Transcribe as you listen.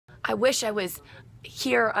I wish I was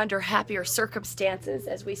here under happier circumstances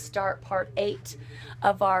as we start part 8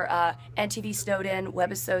 of our NTV Snowed In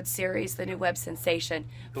webisode series, the new web sensation.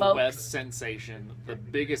 The Folks, web sensation, the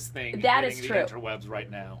biggest thing that hitting is true. the interwebs right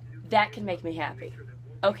now. That can make me happy.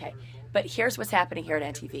 Okay, but here's what's happening here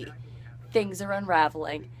at NTV. Things are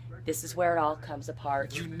unraveling. This is where it all comes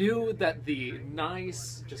apart. You knew that the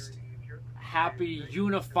nice, just happy,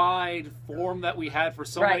 unified form that we had for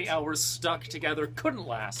so many hours stuck together couldn't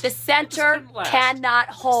last. The center cannot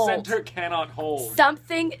hold. The center cannot hold.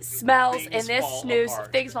 Something smells Things in this fall snooze.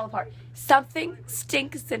 apart. Things fall apart. Something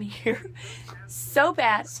stinks in here so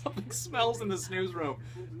bad. Something smells in the snooze room.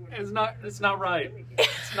 It's not right.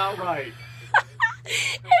 It's not right.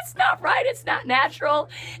 It's not right, it's not natural,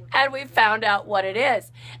 and we found out what it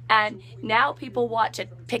is. And now people watch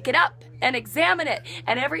it, pick it up, and examine it.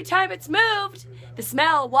 And every time it's moved, the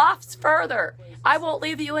smell wafts further. I won't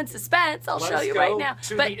leave you in suspense, I'll show you right now.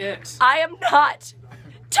 But I am not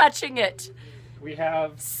touching it. We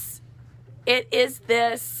have... It is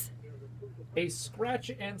this. a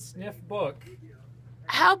scratch and sniff book.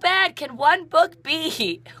 How bad can one book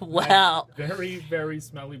be? Well. Very, very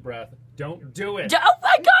smelly breath. Don't do it. Oh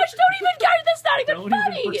my gosh, don't even get it. That's not even Don't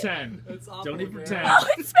funny. even pretend. Don't even pretend. Oh,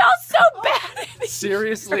 it smells so bad.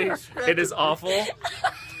 Seriously, it is awful.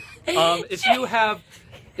 If you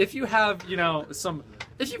have, you know,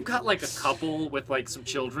 if you've got like a couple with like some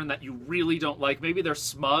children that you really don't like, maybe they're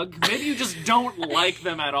smug, maybe you just don't like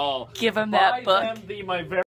them at all. Give them that book. Buy them my very